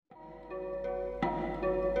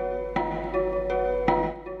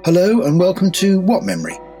Hello and welcome to What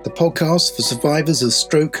Memory, the podcast for survivors of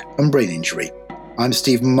stroke and brain injury. I'm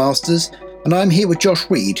Stephen Masters and I'm here with Josh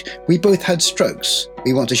Reed. We both had strokes.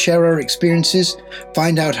 We want to share our experiences,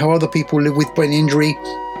 find out how other people live with brain injury,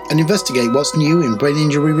 and investigate what's new in brain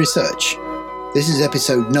injury research. This is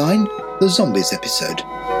episode 9, the Zombies episode.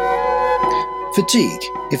 Fatigue.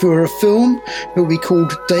 If it were a film, it would be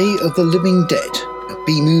called Day of the Living Dead, a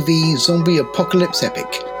B-movie zombie apocalypse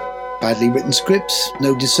epic. Badly written scripts,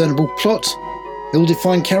 no discernible plot,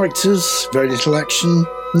 ill-defined characters, very little action,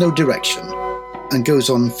 no direction, and goes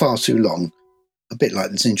on far too long. A bit like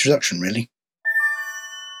this introduction, really.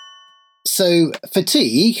 So,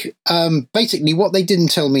 fatigue, basically what they didn't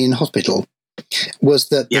tell me in hospital was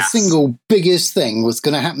that the single biggest thing was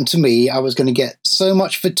going to happen to me. I was going to get so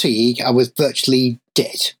much fatigue, I was virtually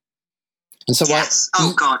dead. And so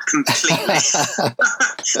completely.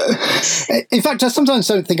 In fact, I sometimes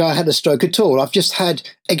don't think I had a stroke at all. I've just had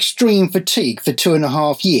extreme fatigue for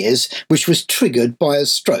 2.5 years, which was triggered by a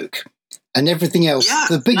stroke. And everything else,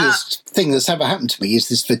 the biggest thing that's ever happened to me is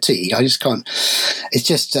this fatigue. I just can't. It's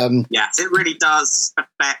just... it really does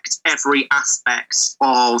affect every aspect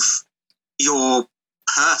of your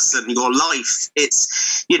person, your life.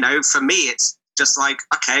 It's, for me, it's just like,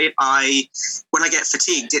 okay, when I get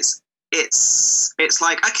fatigued, it's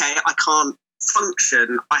like, okay, I can't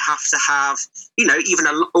function. I have to have, even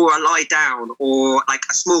a lie down or like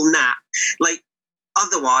a small nap. Like,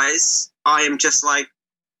 otherwise, I am just like,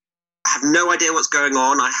 I have no idea what's going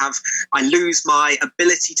on. I lose my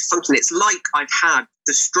ability to function. It's like I've had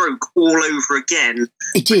the stroke all over again.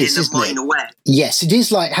 It is, isn't it? Minor way. Yes, it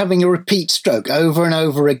is like having a repeat stroke over and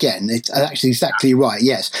over again. It's actually exactly right,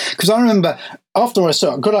 yes. Because I remember after I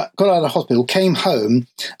got out of the hospital, came home,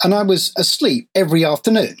 and I was asleep every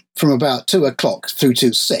afternoon from about 2 o'clock through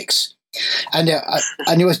to 6. And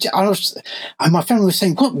my family was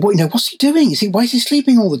saying, what's he doing? Why is he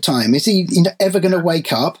sleeping all the time? Is he ever going to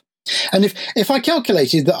wake up? And if I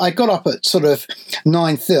calculated that I got up at sort of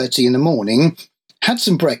 9:30 in the morning, had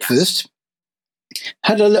some breakfast,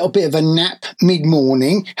 had a little bit of a nap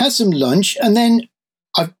mid-morning, had some lunch, and then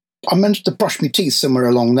I managed to brush my teeth somewhere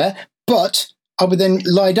along there, but I would then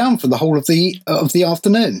lie down for the whole of the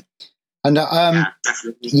afternoon. And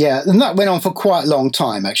definitely. And that went on for quite a long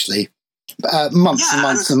time, actually, months and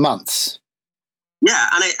months and months. Yeah,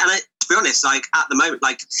 and to be honest, like at the moment,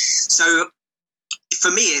 like so. For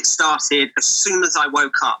me, it started as soon as I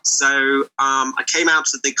woke up. So I came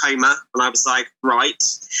out of the coma and I was like, right,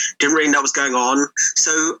 didn't really know what was going on.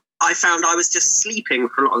 So I found I was just sleeping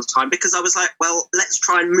for a lot of the time because I was like, well, let's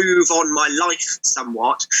try and move on my life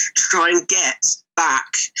somewhat to try and get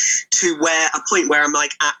back to a point where I'm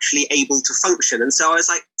like actually able to function. And so I was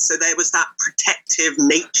like, so there was that protective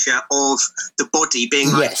nature of the body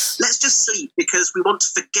being like, let's just sleep because we want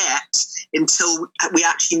to forget until we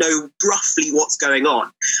actually know roughly what's going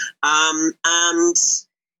on. And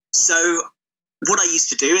so what I used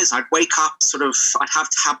to do is I'd wake up I'd have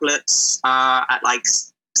tablets at like,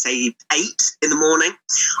 say 8 in the morning.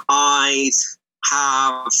 I'd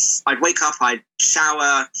wake up, I'd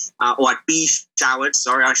shower, or I'd be showered,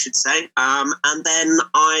 I should say. And then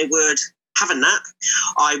I would have a nap.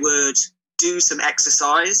 I would do some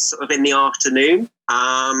exercise sort of in the afternoon,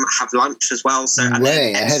 have lunch as well. So and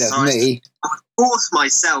way ahead of me. I would force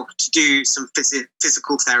myself to do some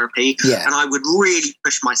physical therapy, and I would really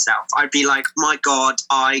push myself. I'd be like, my God,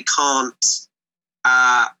 I can't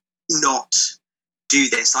not do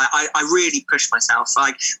this. I really push myself.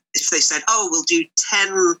 Like if they said, we'll do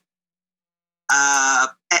 10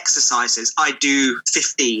 exercises, I do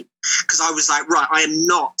 15 because I was like, right, I am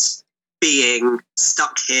not being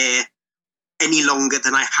stuck here any longer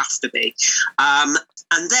than I have to be. And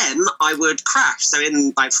then I would crash. So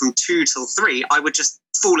in like from 2 till 3, I would just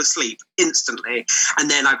fall asleep instantly. And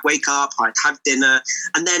then I'd wake up, I'd have dinner,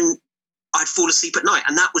 and then I'd fall asleep at night.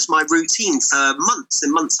 And that was my routine for months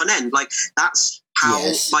and months on end. Like that's how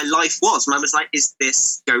my life was. And I was like, is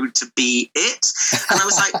this going to be it? And I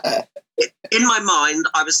was like, in my mind,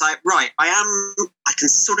 I was like, right, I can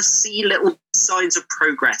sort of see little signs of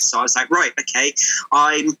progress. So I was like, right, okay,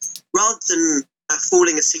 rather than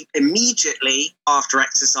falling asleep immediately after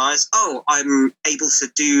exercise, I'm able to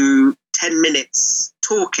do 10 minutes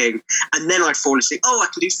talking, and then I'd fall asleep. I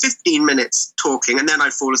can do 15 minutes talking, and then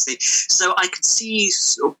I'd fall asleep. So I could see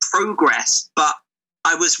sort of progress, but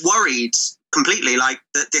I was worried completely, like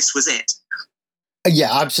that this was it. Yeah,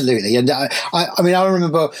 absolutely. And I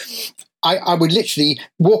remember I would literally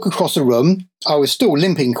walk across a room. I was still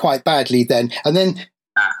limping quite badly then, and then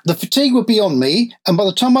the fatigue would be on me, and by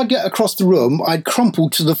the time I'd get across the room, I'd crumple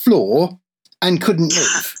to the floor and couldn't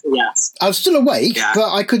move. Yes. I was still awake,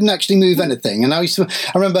 but I couldn't actually move anything. And I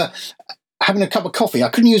remember having a cup of coffee. I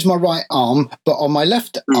couldn't use my right arm, but on my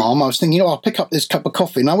left arm, I was thinking, I'll pick up this cup of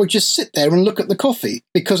coffee, and I would just sit there and look at the coffee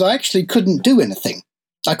because I actually couldn't do anything.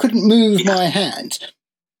 I couldn't move my hand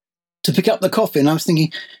to pick up the coffee, and I was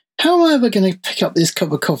thinking, how am I ever going to pick up this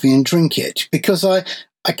cup of coffee and drink it? Because I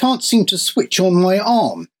can't seem to switch on my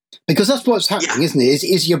arm. Because that's what's happening, isn't it?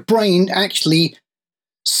 Is your brain actually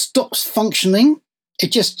stops functioning?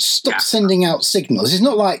 It just stops sending out signals. It's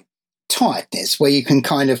not like tiredness where you can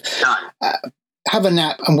kind of have a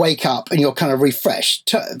nap and wake up and you're kind of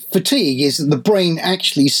refreshed. Fatigue is the brain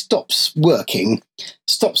actually stops working,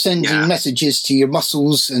 stops sending messages to your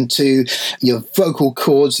muscles and to your vocal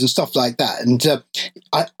cords and stuff like that. And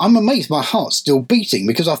I'm amazed my heart's still beating,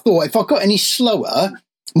 because I thought if I got any slower,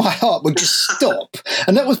 my heart would just stop.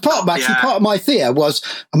 And that was part of my fear was,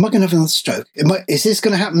 am I going to have another stroke? Is this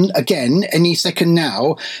going to happen again any second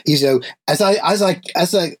now? As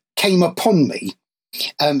I came upon me,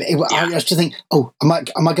 I used to think, oh, am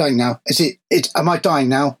I going now? Am I dying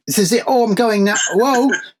now? Is it? Oh, I'm going now.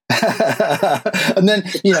 Whoa. And then,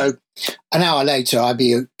 an hour later, I'd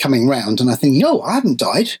be coming round and I think, I haven't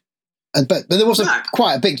died. But there was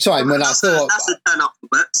quite a big time when I thought... That's a turn up for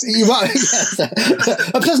books. Right, yes.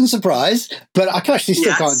 A pleasant surprise, but I actually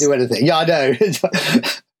still can't do anything. Yeah, I know.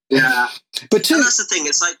 Yeah. And that's the thing.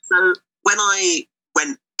 It's like, so when I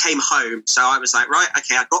came home, so I was like, right,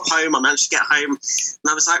 okay, I got home, I managed to get home, and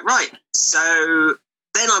I was like, right. So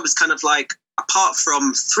then I was kind of like, apart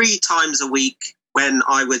from 3 times a week when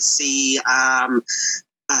I would see...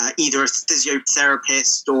 either a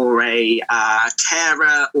physiotherapist or a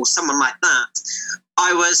carer or someone like that,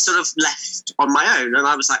 I was sort of left on my own. And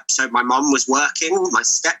I was like, so my mum was working, my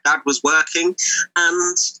stepdad was working.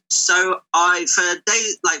 And so for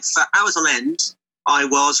hours on end, I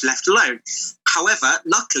was left alone. However,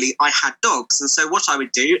 luckily I had dogs. And so what I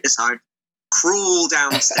would do is I'd crawl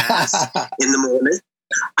downstairs in the morning,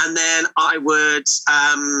 and then I would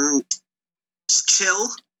chill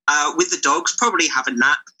with the dogs, probably have a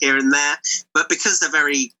nap here and there, but because they're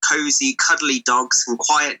very cozy, cuddly dogs and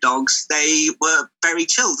quiet dogs, they were very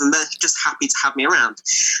chilled and they're just happy to have me around.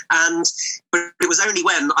 But it was only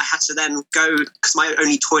when I had to then go, because my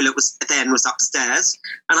only toilet was upstairs,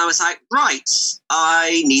 and I was like, right,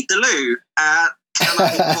 I need the loo. Can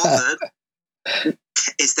I be bothered?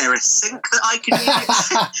 Is there a sink that I can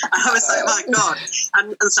use? And I was like, my God.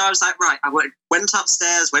 And so I was like, right, I went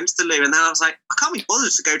upstairs, went to the loo, and then I was like, I can't be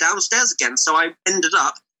bothered to go downstairs again. So I ended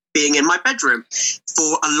up being in my bedroom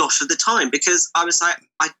for a lot of the time, because I was like,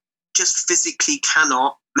 I just physically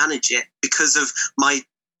cannot manage it because of my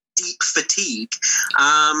deep fatigue.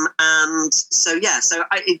 And so,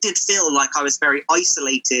 it did feel like I was very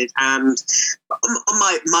isolated and on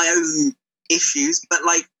my own issues, but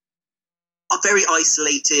like, are very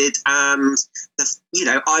isolated, and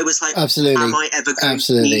I was like, absolutely, am I ever going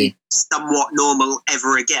to be somewhat normal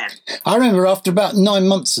ever again? I remember after about 9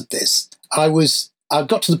 months of this, I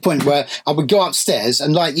got to the point where I would go upstairs,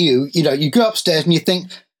 and like you go upstairs and you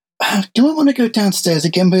think, do I want to go downstairs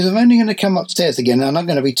again? Because I'm only going to come upstairs again and I'm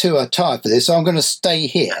going to be too tired for this, so I'm going to stay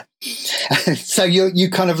here. So you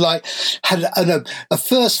kind of like had a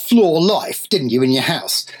first floor life, didn't you, in your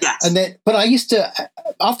house? Yes. But I used to,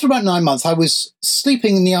 after about 9 months, I was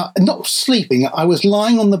sleeping not sleeping, I was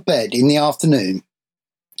lying on the bed in the afternoon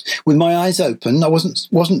with my eyes open. I wasn't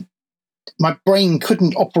my brain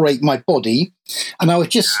couldn't operate my body, and I was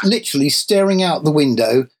just literally staring out the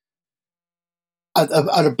window at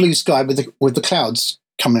a blue sky with the clouds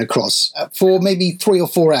coming across for maybe 3 or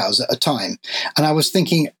 4 hours at a time. And I was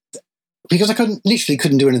thinking, because I couldn't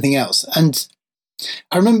do anything else. And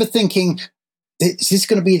I remember thinking, is this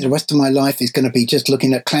going to be the rest of my life? It's going to be just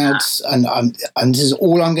looking at clouds, and this is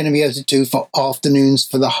all I'm going to be able to do for afternoons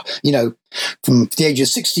for from the age of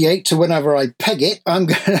 68 to whenever I peg it.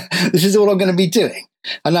 This is all I'm going to be doing.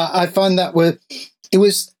 And I find that it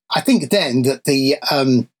was, I think then that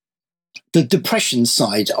the depression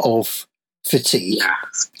side of fatigue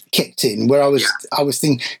kicked in, where I was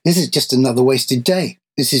thinking, this is just another wasted day.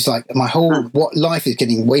 This is like my whole life is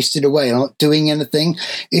getting wasted away. I'm not doing anything.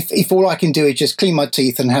 If all I can do is just clean my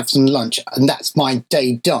teeth and have some lunch, and that's my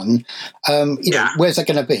day done, where's that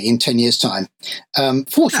going to be in 10 years' time?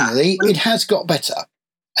 Fortunately, it has got better,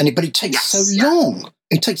 but it takes so long.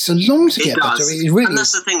 It takes so long to get better. It really and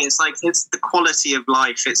that's the thing. It's like, it's the quality of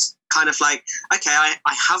life. It's kind of like, okay, I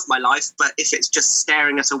have my life, but if it's just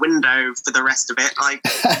staring at a window for the rest of it, like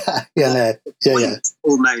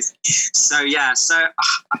almost. So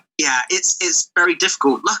it's very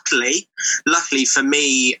difficult. Luckily for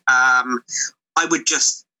me, I would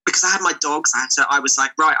just because I had my dogs, I was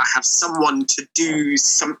like, right, I have someone to do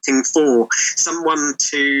something for, someone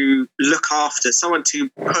to look after, someone to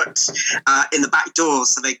put in the back door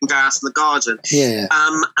so they can go out in the garden. Yeah.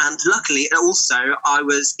 And luckily, also,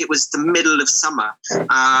 it was the middle of summer,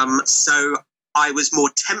 so I was more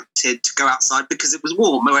tempted to go outside because it was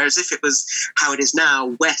warm. Whereas if it was how it is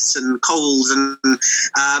now, wet and cold, and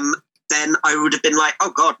then I would have been like,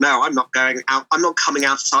 oh God, no, I'm not going out. I'm not coming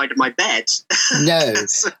outside of my bed. No.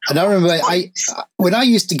 And I remember when I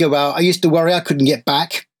used to go out, I used to worry I couldn't get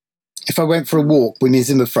back if I went for a walk with my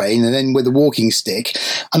Zimmer frame and then with a walking stick.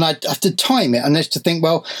 And I'd have to time it and I used to think,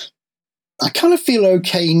 well, I kind of feel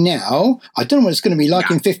okay now. I don't know what it's going to be like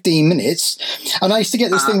in 15 minutes. And I used to get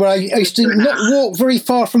this thing where I used to not walk very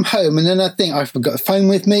far from home. And then I think I've got a phone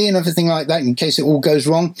with me and everything like that in case it all goes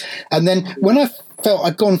wrong. And then when I felt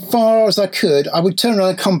I'd gone far as I could, I would turn around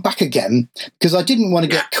and come back again because I didn't want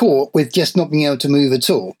to get caught with just not being able to move at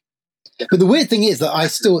all. But the weird thing is that I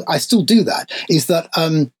still do that, is that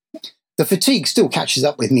the fatigue still catches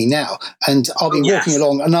up with me now, and I'll be walking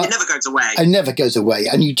along, and it never goes away. It never goes away,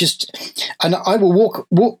 and I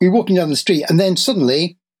will be walking down the street, and then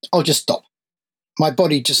suddenly I'll just stop. My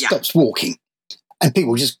body just stops walking, and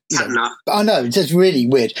people just, I know, it's just really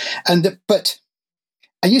weird. But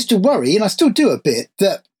I used to worry, and I still do a bit,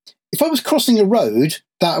 that if I was crossing a road,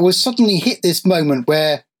 that I would suddenly hit this moment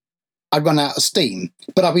where I'd run out of steam,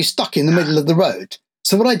 but I'd be stuck in the middle of the road.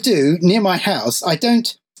 So what I do near my house, I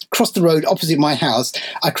don't cross the road opposite my house.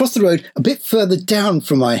 I cross the road a bit further down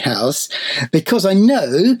from my house because I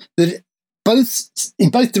know that in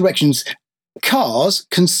both directions, cars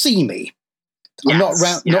can see me. I'm not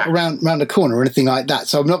around the corner or anything like that,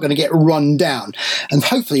 so I'm not going to get run down. And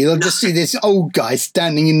hopefully they'll just see this old guy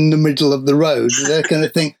standing in the middle of the road. They're going to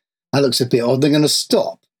think, that looks a bit odd. They're going to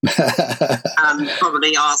stop. And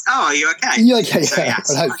probably ask, oh, are you okay? Yeah, okay, so, yeah.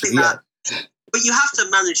 Well, hopefully, but you have to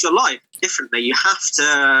manage your life differently. You have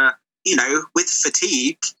to, with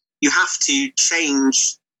fatigue, you have to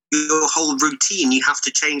change your whole routine. You have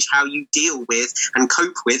to change how you deal with and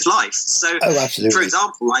cope with life. So, for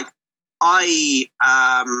example, like I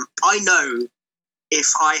know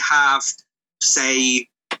if I have, say,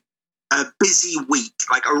 a busy week,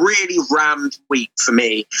 like a really rammed week for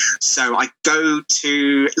me. So I go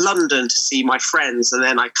to London to see my friends, and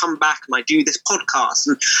then I come back and I do this podcast,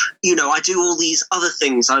 and I do all these other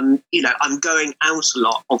things. I'm going out a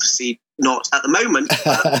lot, obviously not at the moment,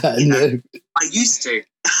 but, no. I used to.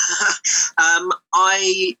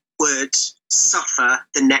 I would suffer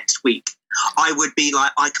the next week. I would be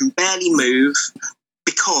like, I can barely move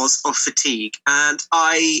because of fatigue, and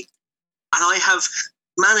I have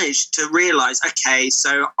managed to realize, okay,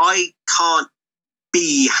 so I can't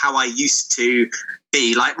be how I used to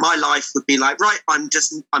be. Like my life would be like, right, I'm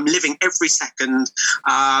living every second,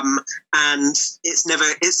 and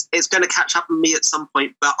it's going to catch up with me at some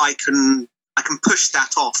point, but I can push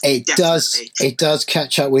that off. It does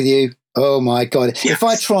catch up with you. Oh my God. Yes. If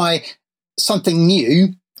I try something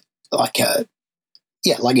new, like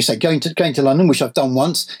like you say, going to London, which I've done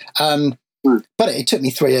once, but it took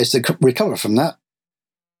me 3 days to recover from that.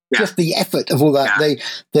 Yeah. Just the effort of all that,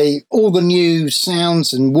 all the new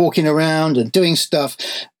sounds and walking around and doing stuff.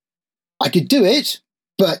 I could do it,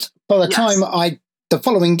 but by the time the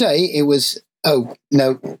following day, it was, oh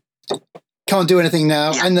no, can't do anything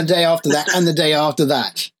now, and the day after that, and the day after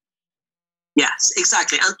that. Yes,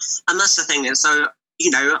 exactly, and that's the thing. So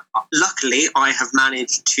luckily, I have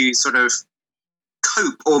managed to sort of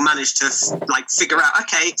cope, or managed to figure out,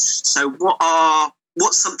 okay, so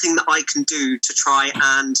what's something that I can do to try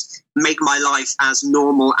and make my life as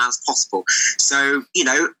normal as possible? So,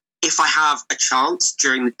 if I have a chance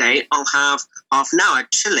during the day, I'll have half an hour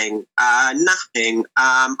chilling, napping.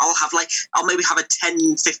 I'll maybe have a 10,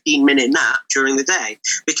 15-minute nap during the day,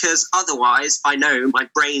 because otherwise I know my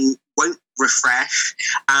brain won't refresh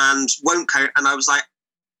and won't cope. And I was like,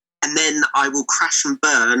 and then I will crash and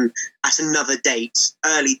burn at another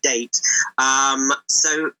early date.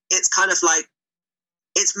 So it's kind of like,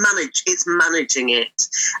 it's managing it,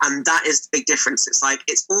 and that is the big difference. It's like,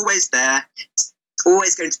 it's always there, it's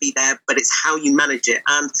always going to be there, but it's how you manage it.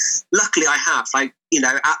 And luckily I have, at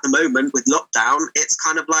the moment with lockdown, it's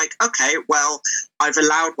kind of like, okay, well, I've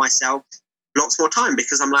allowed myself lots more time,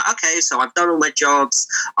 because I'm like, okay, so I've done all my jobs,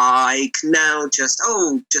 I can now just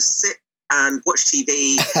sit and watch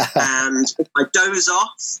TV, and if I doze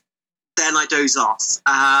off, then I doze off.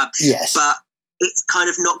 Yes. But it's kind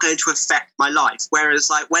of not going to affect my life. Whereas,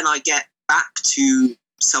 when I get back to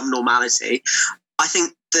some normality, I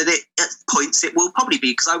think that at points it will probably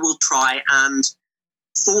be, because I will try and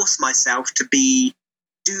force myself to do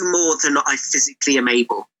more than I physically am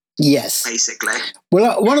able. Yes. basically.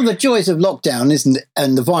 Well, one of the joys of lockdown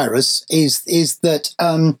and the virus is that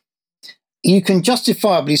you can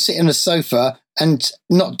justifiably sit on a sofa and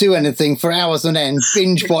not do anything for hours on end,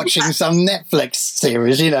 binge watching some Netflix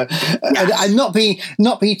series, and not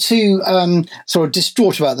be too sort of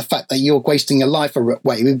distraught about the fact that you're wasting your life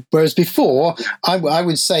away. Whereas before, I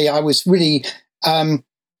would say I was really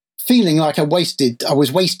feeling like I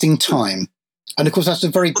was wasting time, and of course that's a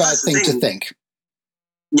very bad thing to think.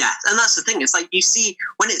 Yeah, and that's the thing. It's like you see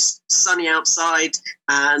when it's sunny outside,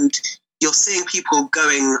 and you're seeing people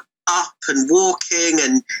going up and walking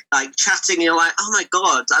and like chatting, and you're like, oh my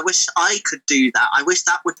god, I wish I could do that. I wish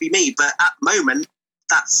that would be me. But at the moment,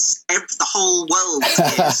 that's the whole world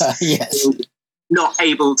is yes. not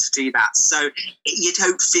able to do that. So you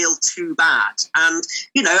don't feel too bad. And,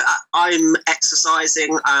 I'm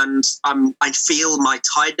exercising and I feel my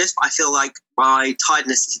tiredness. I feel like my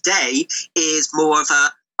tiredness today is more of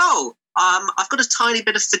I've got a tiny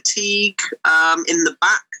bit of fatigue in the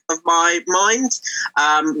back of my mind,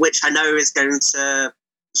 which I know is going to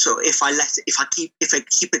if I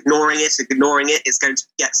keep ignoring it, it's going to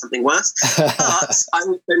get something worse. But I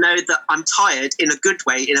also know that I'm tired in a good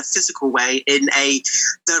way, in a physical way,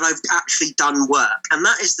 that I've actually done work. And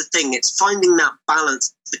that is the thing. It's finding that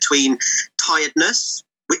balance between tiredness,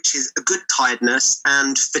 which is a good tiredness,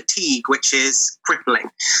 and fatigue, which is crippling.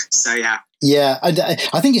 So, yeah. Yeah,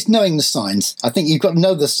 I think it's knowing the signs. I think you've got to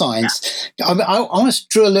know the signs. Yeah. I almost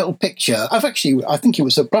drew a little picture. I think it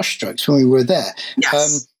was at Brushstrokes when we were there.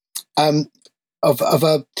 Yes. Of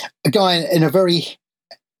a guy in a very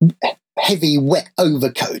heavy wet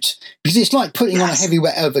overcoat, because it's like putting on a heavy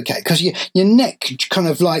wet overcoat, because your neck kind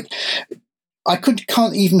of like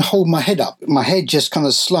can't even hold my head up. My head just kind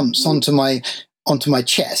of slumps onto my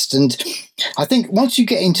chest, and I think once you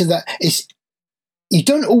get into that, you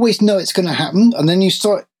don't always know it's going to happen, and then you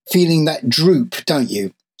start feeling that droop, don't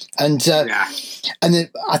you? And and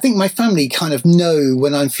I think my family kind of know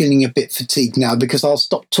when I'm feeling a bit fatigued now, because I'll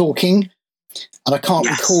stop talking and I can't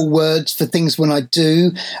recall words for things when I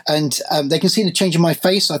do, and they can see the change in my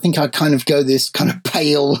face. I think I kind of go this kind of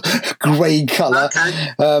pale grey colour.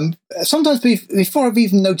 Okay. Sometimes before I've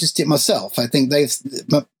even noticed it myself, I think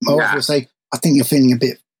my wife will say, "I think you're feeling a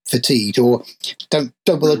bit fatigued," or don't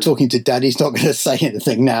bother talking to Dad, he's not going to say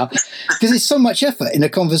anything now, because it's so much effort in a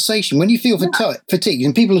conversation. When you feel fatigued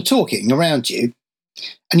and people are talking around you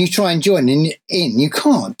and you try and join in, you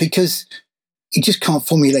can't, because you just can't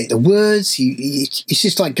formulate the words. It's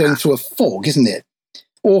just like going through a fog, isn't it?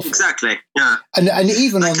 Awful. Exactly. Yeah. And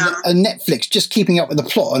even on Netflix, just keeping up with the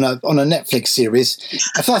plot on a Netflix series,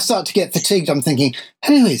 if I start to get fatigued, I'm thinking,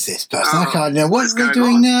 who is this person? I can't know what they're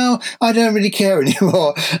doing now. I don't really care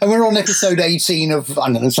anymore. And we're on episode 18 of, I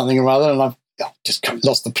don't know, something or other, and I've just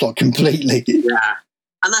lost the plot completely. Yeah.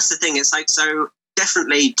 And that's the thing. It's like, so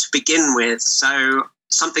definitely to begin with, so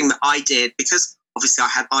something that I did, because obviously I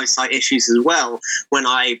had eyesight issues as well when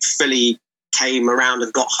I fully came around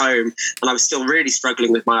and got home, and I was still really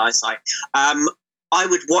struggling with my eyesight. I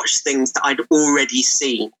would watch things that I'd already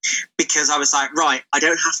seen, because I was like, right, I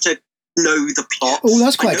don't have to know the plot. Oh,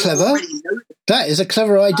 that's quite clever. That is a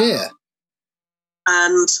clever idea.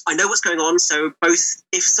 And I know what's going on. So both,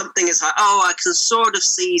 if something is like, I can sort of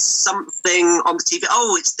see something on the TV.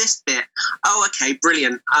 Oh, it's this bit. Oh, okay,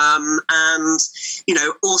 brilliant. And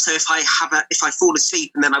also if I fall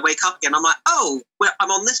asleep and then I wake up again, I'm like,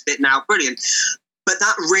 I'm on this bit now. Brilliant. But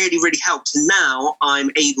that really, really helped. And now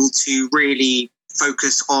I'm able to really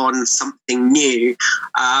focus on something new.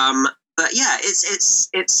 But yeah,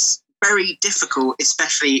 it's very difficult,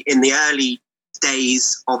 especially in the early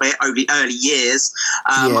days of it, over the early years,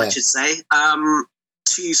 I should say,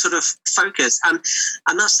 to sort of focus. And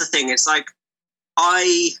that's the thing. It's like,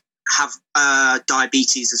 I have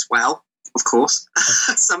diabetes as well, of course,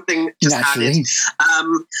 something just added.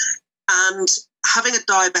 And having a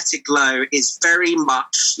diabetic low is very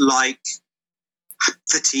much like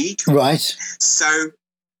fatigue. Right. So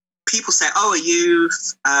people say, are you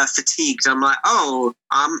fatigued? I'm like,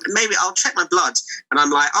 maybe I'll check my blood. And I'm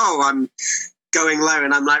like, I'm going low,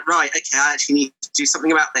 and I'm like, right, okay, I actually need to do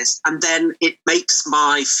something about this. And then it makes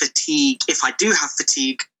my fatigue, if I do have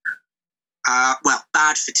fatigue,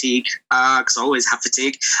 bad fatigue, because I always have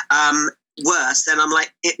fatigue, worse, then I'm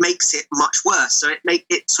like, it makes it much worse. So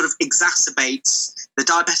it sort of exacerbates, the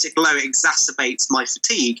diabetic low exacerbates my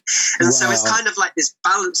fatigue. And so it's kind of like this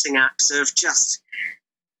balancing act of just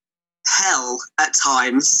hell at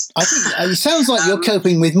times. I think it sounds like you're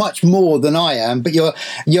coping with much more than I am, but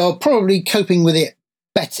you're probably coping with it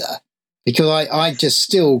better, because I just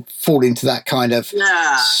still fall into that kind of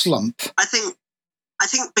slump. I think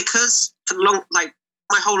because for long, like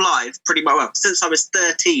my whole life, pretty much, well, since I was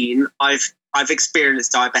 13, I've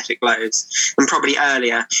experienced diabetic lows, and probably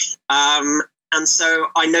earlier. And so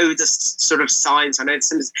I know the sort of signs, I know the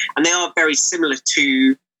symptoms, and they are very similar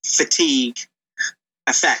to fatigue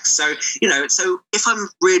effects. So, so if I'm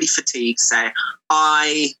really fatigued, say,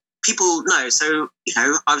 people know. So,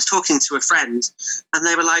 I was talking to a friend and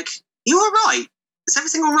they were like, "You all right? Is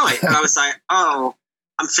everything all right?" And I was like, "Oh,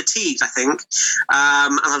 I'm fatigued, I think."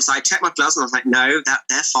 And I was like, check my gloves, and I was like, "No,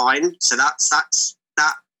 they're fine." So that's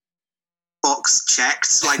that box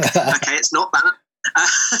checked. Like, okay, it's not that.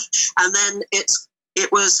 And then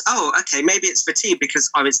it was, oh, okay, maybe it's fatigue,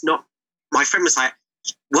 because my friend was like,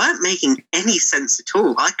 weren't making any sense at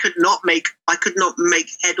all. I could not make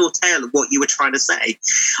head or tail of what you were trying to say.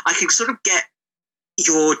 I could sort of get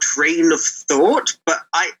your train of thought, but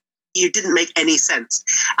you didn't make any sense.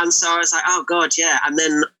 And so I was like, oh God, yeah. And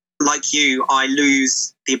then, like you, I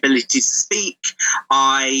lose the ability to speak.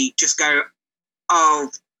 I just go, oh,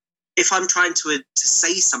 if I'm trying to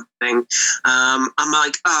say something, I'm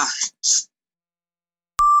like,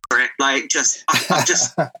 like, I'm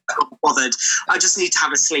just not bothered. I just need to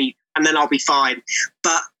have a sleep, and then I'll be fine.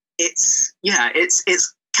 But it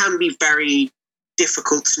can be very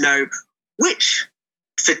difficult to know which.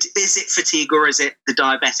 Is it fatigue or is it the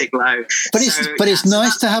diabetic low? But it's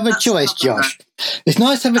nice to have a choice, Josh. It's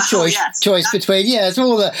nice to have a choice between it's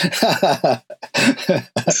all the.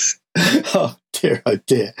 Oh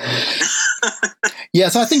dear.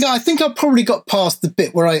 Yes, I think I've probably got past the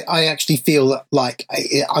bit where I actually feel like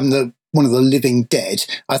I'm one of the living dead.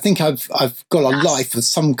 I think I've got a life of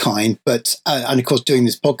some kind, but and of course doing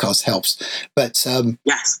this podcast helps. But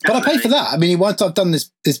but I pay for that. I mean, once I've done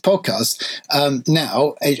this podcast,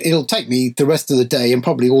 now it'll take me the rest of the day and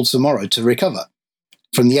probably all tomorrow to recover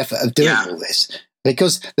from the effort of doing all this,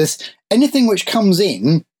 because there's anything which comes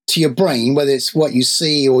in to your brain, whether it's what you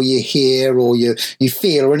see or you hear or you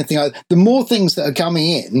feel or anything like that, the more things that are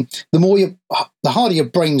coming in, the harder your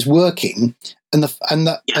brain's working, and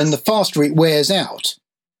the faster it wears out.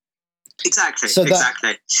 Exactly.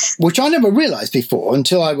 Which I never realised before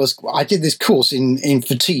until I did this course in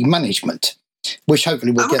fatigue management, which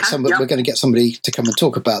hopefully we're going to get somebody to come and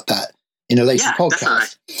talk about that in a later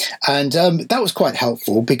podcast. Definitely. And that was quite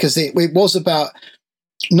helpful, because it was about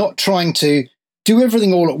not trying to do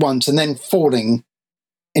everything all at once and then falling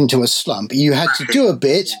into a slump. You had to do a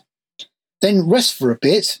bit, then rest for a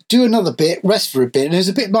bit, do another bit, rest for a bit. And it's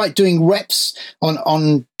a bit like doing reps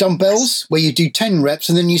on dumbbells, where you do 10 reps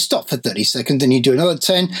and then you stop for 30 seconds, then you do another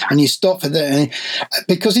 10 and you stop for that.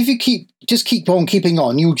 Because if you keep on keeping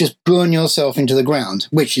on, you'll just burn yourself into the ground,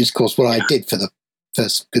 which is, of course, what I did for the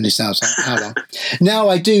first goodness knows how long. Now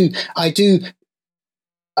I do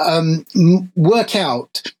work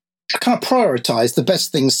out. I kind of prioritize the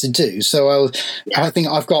best things to do. So I think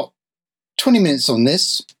I've got 20 minutes on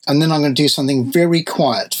this, and then I'm going to do something very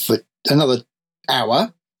quiet for another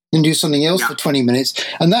hour, then do something else for 20 minutes.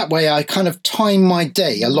 And that way I kind of time my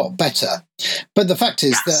day a lot better. But the fact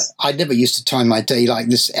is that I never used to time my day like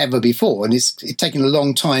this ever before. And it's taken a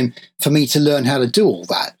long time for me to learn how to do all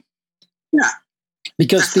that. Yeah.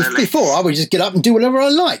 Because before I would just get up and do whatever I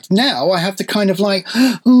liked. Now I have to kind of like,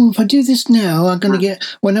 if I do this now, I'm going to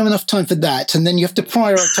won't have enough time for that. And then you have to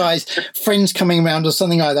prioritize friends coming around or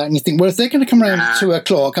something like that. And you think, well, if they're going to come around at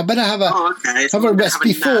 2:00, I better have a rest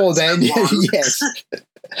before then. Yes.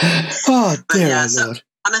 Oh, dear Lord.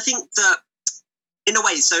 And I think that, in a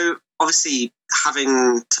way, so obviously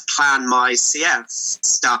having to plan my CF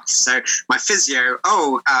stuff. So my physio,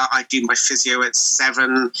 I do my physio at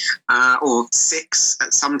 7 or 6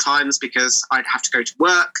 at sometimes, because I'd have to go to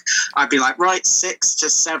work. I'd be like, right, 6 to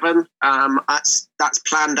 7. That's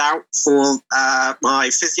planned out for my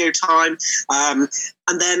physio time. And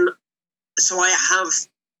then, so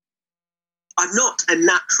I'm not a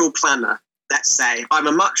natural planner. Let's say I'm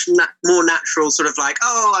a much more natural sort of like,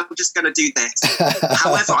 I'm just going to do this.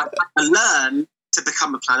 However, I had to learn to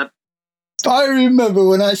become a planner. I remember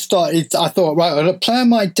when I started, I thought, right, I'm going to plan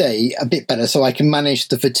my day a bit better so I can manage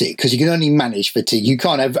the fatigue, because you can only manage fatigue. You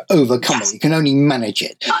can't overcome it. You can only manage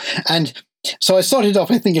it. And so I started off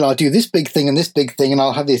thinking, I'll do this big thing and this big thing, and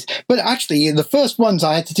I'll have this. But actually, the first ones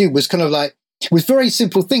I had to do was kind of like, with very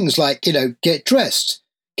simple things like, get dressed,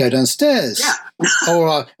 go downstairs,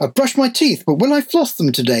 or I brush my teeth, but will I floss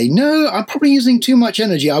them today? No, I'm probably using too much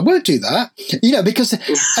energy. I won't do that, because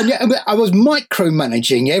I was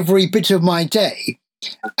micromanaging every bit of my day.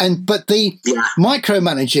 But the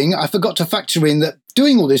micromanaging, I forgot to factor in that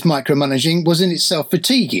doing all this micromanaging was in itself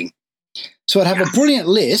fatiguing. So I'd have a brilliant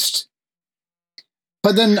list,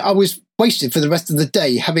 but then I was wasted for the rest of the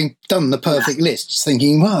day, having done the perfect list,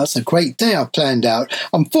 thinking, well, that's a great day I've planned out.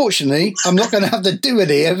 Unfortunately, I'm not going to have to do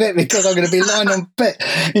any of it because I'm going to be lying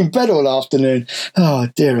in bed all afternoon. Oh,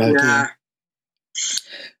 dear, oh, dear.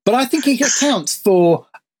 But I think it accounts for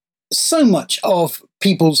so much of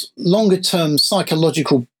people's longer-term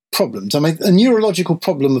psychological problems. I mean, a neurological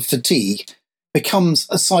problem of fatigue becomes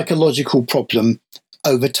a psychological problem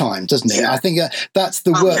over time, doesn't it? I think that's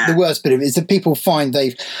the worst bit of it, is that people find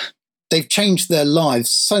they've changed their lives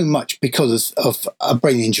so much because of a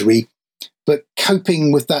brain injury, but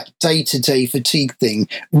coping with that day-to-day fatigue thing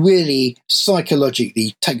really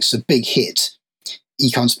psychologically takes a big hit. You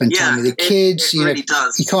can't spend time with the kids. It really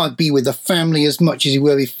does. You can't be with the family as much as you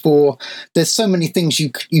were before. There's so many things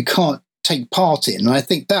you can't take part in. And I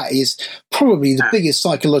think that is probably the biggest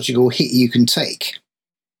psychological hit you can take.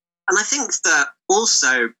 And I think that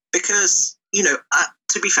also because,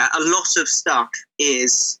 to be fair, a lot of stuff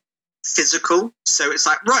is physical. So it's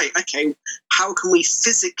like, right, okay, how can we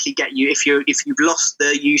physically get you if you've lost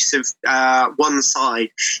the use of one side?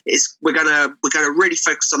 We're gonna really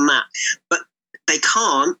focus on that. But they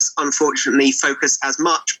can't, unfortunately, focus as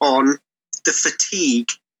much on the fatigue,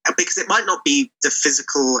 because it might not be the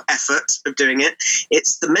physical effort of doing it.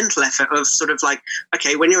 It's the mental effort of sort of like,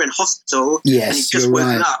 okay, when you're in hospital and you've just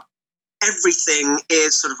woken up, everything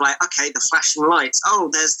is sort of like, okay, the flashing lights. Oh,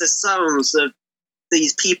 there's the sounds of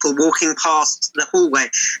these people walking past the hallway.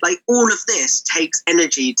 Like, all of this takes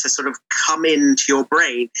energy to sort of come into your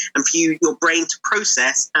brain and for your brain to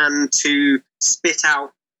process and to spit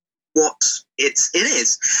out what it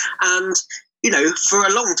is. And for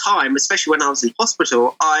a long time, especially when I was in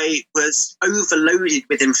hospital, I was overloaded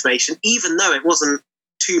with information, even though it wasn't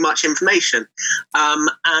too much information.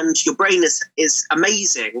 And your brain is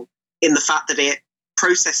amazing in the fact that it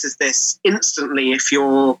processes this instantly if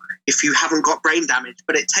you haven't got brain damage,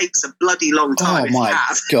 but it takes a bloody long time. Oh my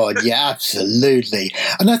God, yeah, absolutely.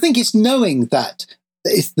 And I think it's knowing that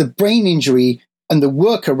it's the brain injury and the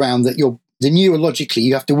workaround that the neurologically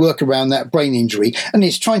you have to work around that brain injury, and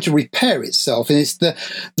it's trying to repair itself, and it's the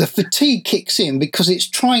fatigue kicks in because it's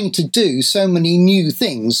trying to do so many new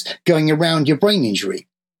things going around your brain injury.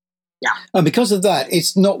 Yeah. And because of that,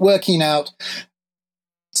 it's not working out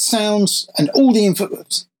sounds and all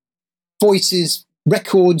the voices,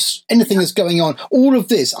 records, anything that's going on, all of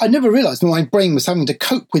this. I never realized my brain was having to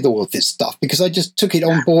cope with all of this stuff because I just took it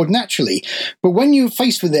on board naturally. But when you're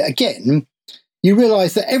faced with it again, you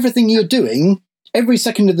realize that everything you're doing, every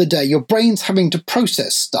second of the day, your brain's having to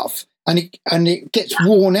process stuff, and it gets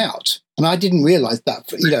worn out. And I didn't realize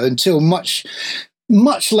that, until much,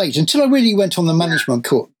 much later, until I really went on the management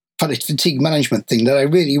course, fatigue management thing, that I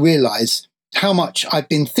really realized how much I've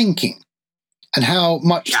been thinking and how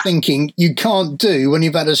much thinking you can't do when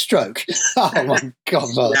you've had a stroke. Oh my God.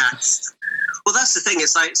 Yes. Well, that's the thing.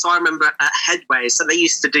 It's like, so I remember at Headway, so they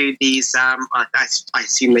used to do these, I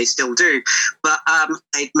assume they still do, but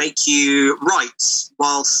they'd make you write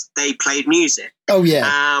whilst they played music. Oh,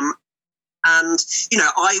 yeah. And,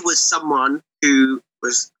 I was someone who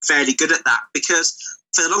was fairly good at that because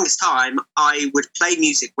for the longest time, I would play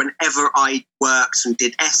music whenever I worked and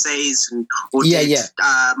did essays or did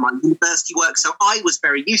my university work. So I was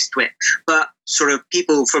very used to it. But sort of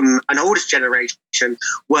people from an older generation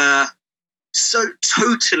were so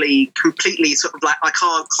totally, completely sort of like, I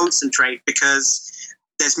can't concentrate because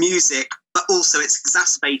there's music, but also it's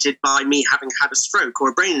exacerbated by me having had a stroke or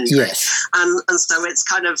a brain injury. Yes. And so it's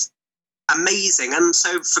kind of amazing. And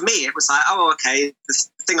so for me, it was like, oh, okay, the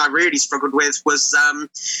thing I really struggled with was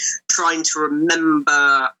trying to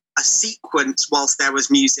remember a sequence whilst there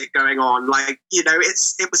was music going on. Like,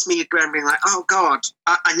 it was me being like, oh God,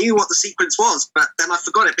 I knew what the sequence was, but then I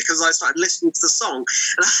forgot it because I started listening to the song.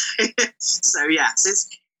 So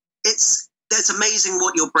yes, it's amazing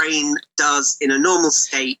what your brain does in a normal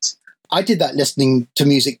state. I did that listening to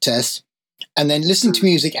music tests and then listening to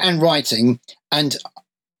music and writing. And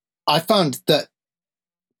I found that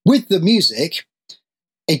with the music,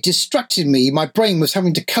 it distracted me. My brain was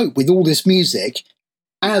having to cope with all this music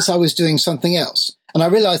as I was doing something else. And I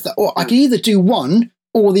realized that I could either do one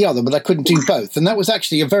or the other, but I couldn't do both. And that was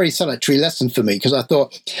actually a very salutary lesson for me because I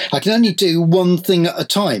thought I can only do one thing at a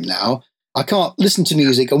time now. I can't listen to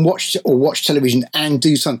music and watch television and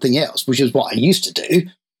do something else, which is what I used to do.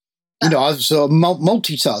 I was a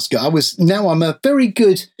multitasker. I'm a very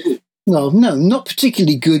good, well, no, not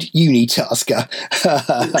particularly good unitasker.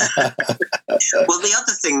 Well, the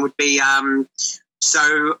other thing would be,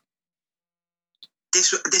 so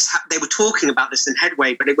they were talking about this in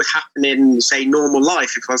Headway, but it would happen in, say, normal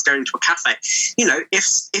life if I was going to a cafe. You know,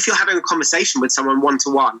 if you're having a conversation with someone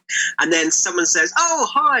one-to-one and then someone says, oh,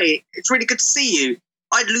 hi, it's really good to see you,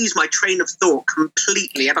 I'd lose my train of thought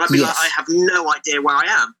completely. And I'd be like, I have no idea where I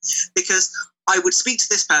am. Because I would speak to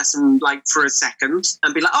this person like for a second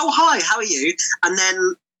and be like, oh, hi, how are you? And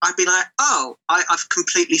then I'd be like, oh, I've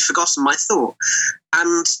completely forgotten my thought.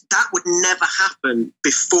 And that would never happen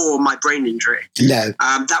before my brain injury. No.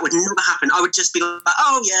 That would never happen. I would just be like,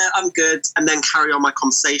 oh, yeah, I'm good, and then carry on my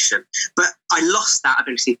conversation. But I lost that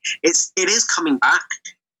ability. It is coming back.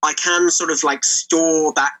 I can sort of like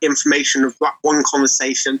store that information of one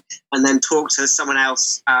conversation and then talk to someone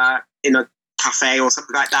else in a cafe or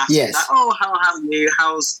something like that. Yes. Like, oh, how are you?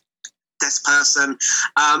 How's this person?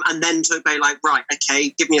 And then to be like, right, okay,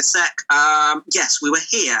 give me a sec. Yes, we were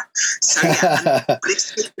here. So yeah, but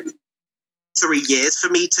it's taken 3 years for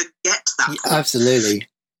me to get to that point. Absolutely.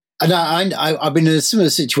 And I've been in a similar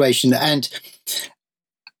situation, and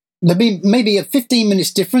there'd be maybe a 15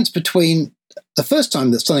 minutes difference between the first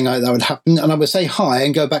time that something like that would happen, and I would say hi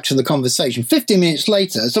and go back to the conversation. 15 minutes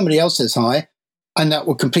later, somebody else says hi, and that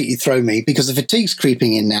would completely throw me because the fatigue's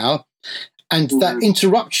creeping in now. And that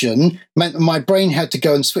interruption meant that my brain had to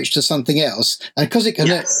go and switch to something else. And because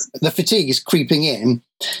the fatigue is creeping in,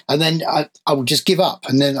 and then I would just give up.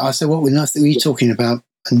 And then I say, what were you talking about?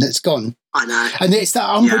 And it's gone. I know. And it's that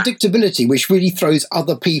unpredictability which really throws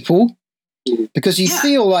other people, because you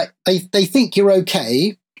feel like they think you're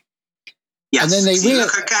okay. Yes. And then they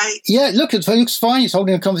look okay. Yeah, it looks fine. It's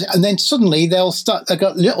holding a conversation. And then suddenly they've got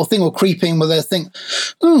a little thing will creep in where they'll think,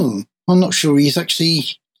 I'm not sure he's actually,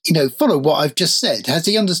 follow what I've just said. Has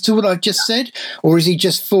he understood what I've just said? Or is he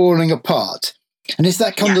just falling apart? And it's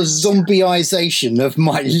that kind of zombieization of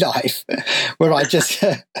my life where I just,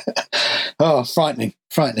 frightening.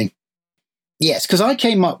 Yes, because I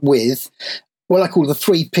came up with what I call the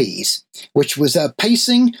 3 Ps, which was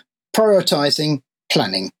pacing, prioritizing,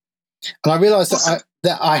 planning. And I realized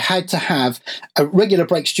that I had to have regular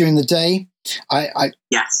breaks during the day.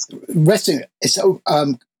 Resting,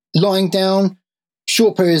 lying down,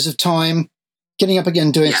 short periods of time, getting up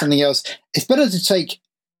again, doing something else. It's better to take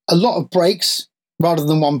a lot of breaks rather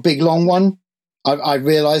than one big long one. I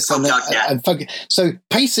realized. So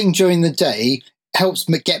pacing during the day helps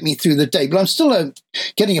get me through the day, but I'm still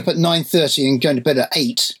getting up at 9:30 and going to bed at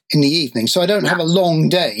 8 in the evening. So I don't have a long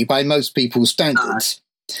day by most people's standards.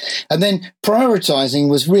 And then prioritizing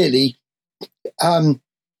was really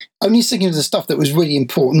only sticking to the stuff that was really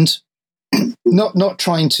important, not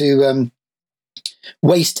trying to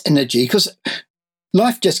waste energy, because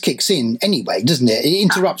life just kicks in anyway, doesn't it? It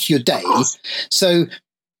interrupts your day. So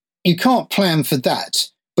you can't plan for that,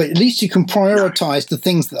 but at least you can prioritize the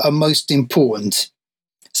things that are most important.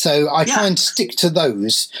 So I try and stick to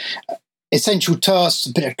those essential tasks,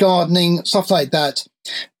 a bit of gardening, stuff like that,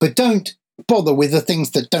 but don't bother with the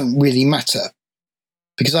things that don't really matter,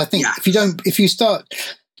 because I think if you start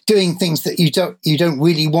doing things that you don't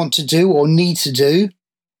really want to do or need to do,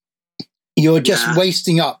 you're just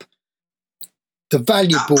wasting up the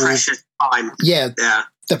valuable precious time.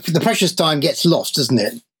 The precious time gets lost, doesn't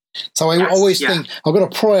it? So I always think I've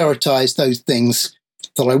got to prioritize those things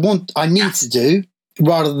that I need to do,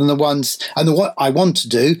 rather than the ones and what I want to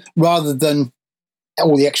do, rather than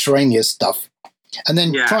all the extraneous stuff. And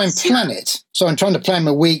then try and plan it. So I'm trying to plan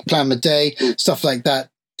my week, plan my day, stuff like that.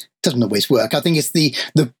 Doesn't always work. I think it's the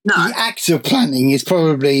act of planning is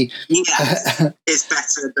probably it's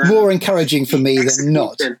better than more encouraging for me than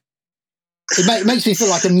not. It makes me feel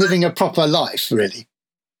like I'm living a proper life, really.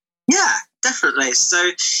 Yeah, definitely.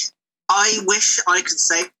 So I wish I could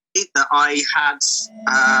say that I had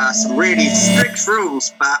some really strict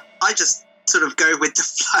rules, but I just sort of go with the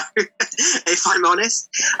flow, if I'm honest,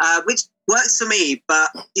 which works for me. But,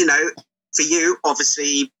 for you,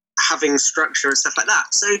 obviously, having structure and stuff like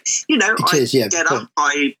that. So, get up,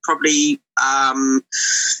 I probably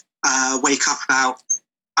wake up about...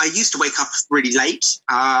 I used to wake up really late,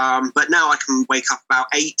 but now I can wake up about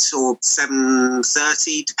 8 or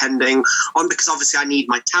 7:30, depending on, because obviously I need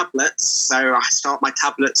my tablets. So I start my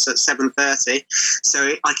tablets at 7:30.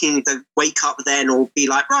 So I can either wake up then or be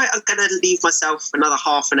like, right, I'm going to leave myself another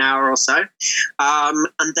half an hour or so.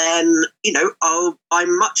 And then,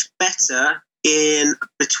 I'm much better in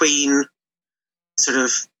between sort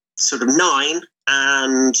of 9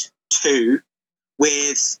 and 2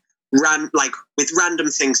 with random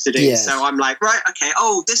things to do. Yes. So I'm like, right, okay,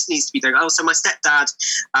 this needs to be done. So my stepdad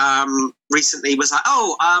recently was like,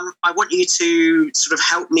 I want you to sort of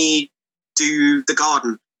help me do the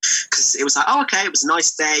garden. because it was like, oh, okay, it was a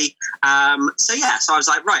nice day. So I was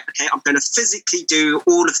like, right, okay, I'm going to physically do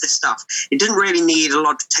all of this stuff. It didn't really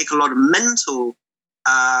take a lot of mental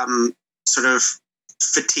sort of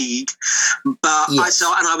fatigue, but yes.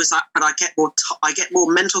 I was like, but I get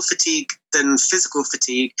more mental fatigue than physical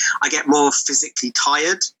fatigue. I get more physically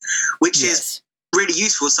tired, which is really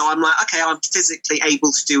useful. So I'm like, okay, I'm physically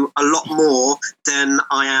able to do a lot more than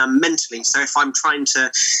I am mentally. So if I'm trying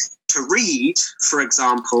to read, for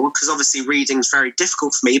example, because obviously reading is very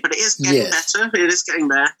difficult for me, but it is getting better. It is getting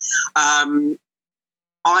there.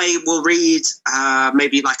 I will read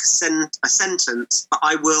maybe like a sentence, but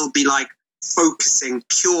I will be like focusing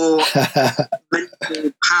pure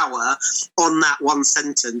mental power on that one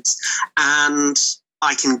sentence, and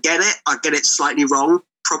I can get it. I get it slightly wrong,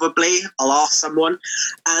 probably. I'll ask someone,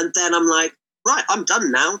 and then I'm like, right, I'm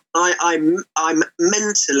done now. I'm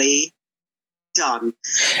mentally done.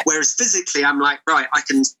 Whereas physically, I'm like, right, I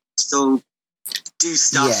can still do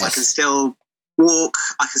stuff. Yes. I can still walk.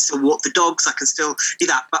 I can still walk the dogs. I can still do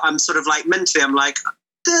that. But I'm sort of like mentally, I'm like,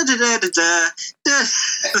 da, da, da, da, da, da.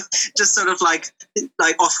 Just sort of like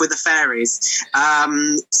off with the fairies.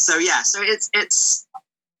 So it's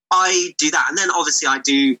I do that, and then obviously I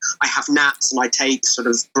have naps and I take sort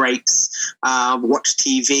of breaks, watch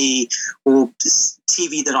TV or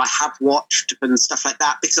TV that I have watched and stuff like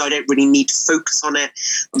that, because I don't really need to focus on it.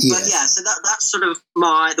 But so that's sort of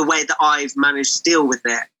the way that I've managed to deal with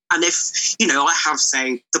it. And if, I have,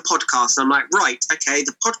 say, the podcast, and I'm like, right, okay,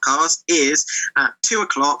 the podcast is at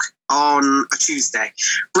 2:00 on a Tuesday.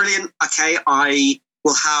 Brilliant. Okay, I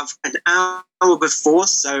will have an hour before,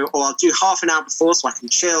 or I'll do half an hour before so I can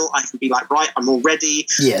chill. I can be like, right, I'm all ready.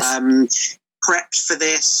 Yes. Prepped for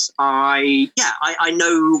this. I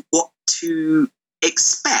know what to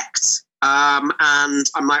expect. And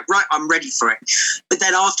I'm like, right, I'm ready for it. But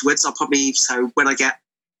then afterwards, I'll probably, when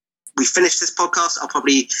we finish this podcast, I'll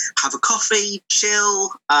probably have a coffee, chill,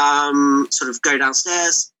 sort of go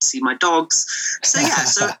downstairs, see my dogs. So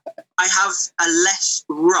I have a less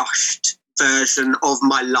rushed version of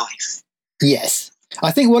my life. Yes.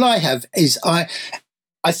 I think what I have is I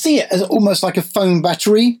see it as almost like a phone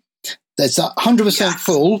battery that's 100%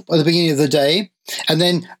 full at the beginning of the day, and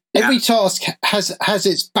then every task has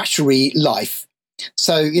its battery life.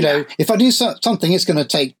 So, if I do something, it's going to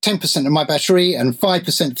take 10% of my battery and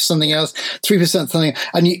 5% for something else, 3% something,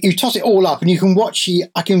 and you toss it all up, and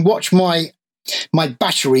I can watch my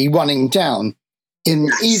battery running down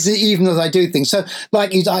even as I do things. So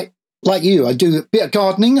like you, I do a bit of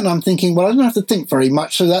gardening, and I'm thinking, well, I don't have to think very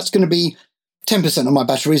much, so that's going to be 10% of my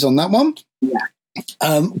batteries on that one. Yeah.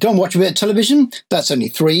 Go and watch a bit of television. That's only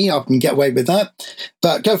 3. I can get away with that.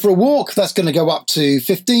 But go for a walk. That's going to go up to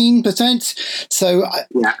 15%. So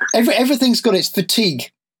everything's got its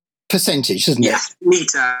fatigue percentage, doesn't it? Yeah,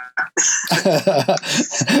 meter.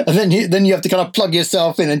 And then you have to kind of plug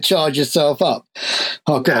yourself in and charge yourself up.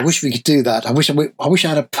 Oh God, I wish we could do that. I wish I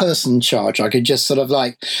had a person charge. I could just sort of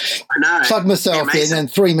like plug myself in,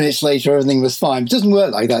 and 3 minutes later everything was fine. It doesn't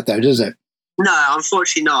work like that though, does it? No,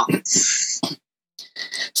 unfortunately not.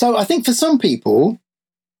 So I think for some people,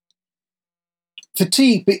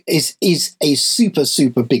 fatigue is a super,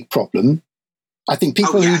 super big problem. I think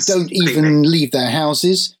people who don't even leave their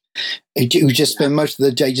houses, who just spend most of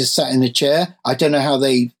the day just sat in a chair, I don't know how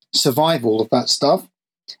they survive all of that stuff.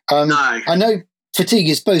 I know fatigue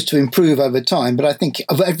is supposed to improve over time, but I think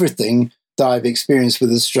of everything that I've experienced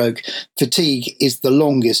with a stroke, fatigue is the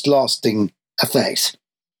longest lasting effect.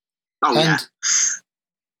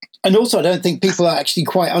 And also, I don't think people actually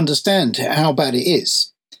quite understand how bad it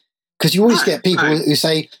is. Because you always get people who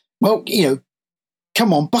say, well,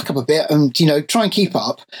 come on, buck up a bit and, try and keep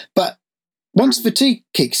up. But once fatigue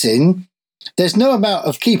kicks in, there's no amount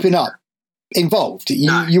of keeping up involved.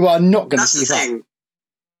 You are not going to keep up.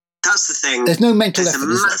 That's the thing. There's no mental effort.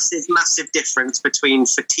 There's a massive difference between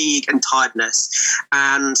fatigue and tiredness.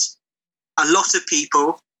 And a lot of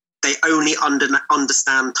people, they only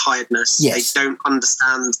understand tiredness. Yes. They don't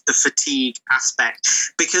understand the fatigue aspect,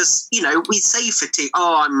 because we say fatigue.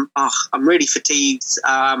 I'm really fatigued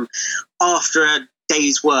after a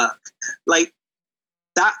day's work. Like,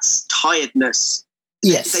 that's tiredness.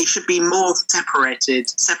 Yes, they should be more separated.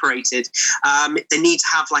 They need to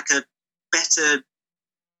have like a better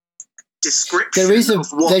description.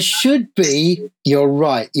 There should be. You're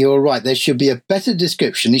right. There should be a better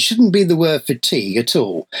description. It shouldn't be the word fatigue at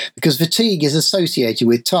all, because fatigue is associated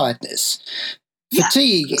with tiredness.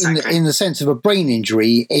 Fatigue, exactly. in the sense of a brain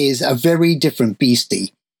injury, is a very different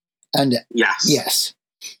beastie. And yes,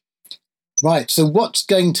 right. So, what's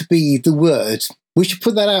going to be the word? We should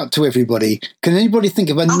put that out to everybody. Can anybody think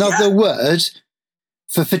of another word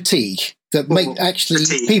for fatigue that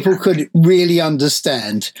Fatigue. people could really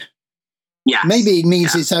understand. Yes. Maybe it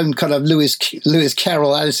needs its own kind of Lewis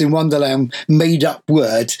Carroll, Alice in Wonderland made up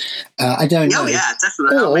word. I don't know. Oh, yeah,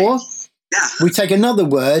 definitely. Or we take another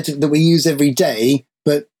word that we use every day,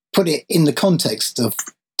 but put it in the context of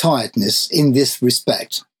tiredness in this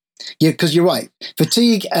respect. Yeah, because you're right.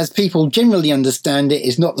 Fatigue, as people generally understand it,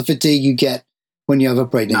 is not the fatigue you get when you have a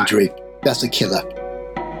brain injury. That's a killer.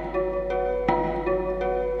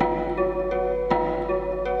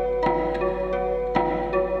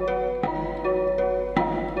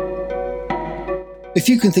 If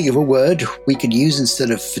you can think of a word we could use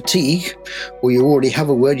instead of fatigue, or you already have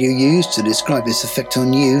a word you use to describe this effect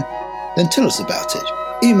on you, then tell us about it.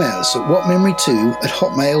 Email us at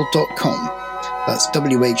whatmemory2@hotmail.com. That's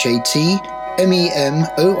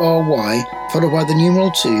WHATMEMORY followed by the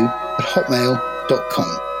numeral 2 at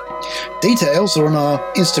hotmail.com. Details are on our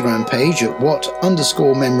Instagram page at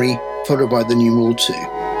what_memory followed by the numeral 2.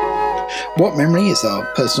 What Memory is our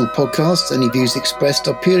personal podcast. Any views expressed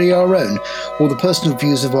are purely our own or the personal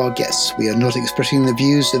views of our guests. We are not expressing the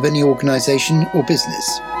views of any organisation or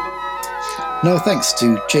business. Now thanks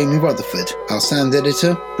to Jamie Rutherford, our sound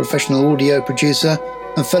editor, professional audio producer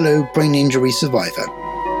and fellow brain injury survivor.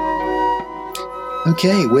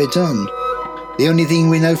 Okay, we're done. The only thing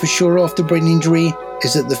we know for sure after brain injury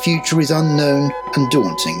is that the future is unknown and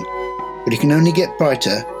daunting, but it can only get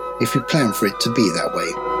brighter if we plan for it to be that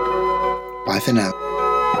way. Bye for now.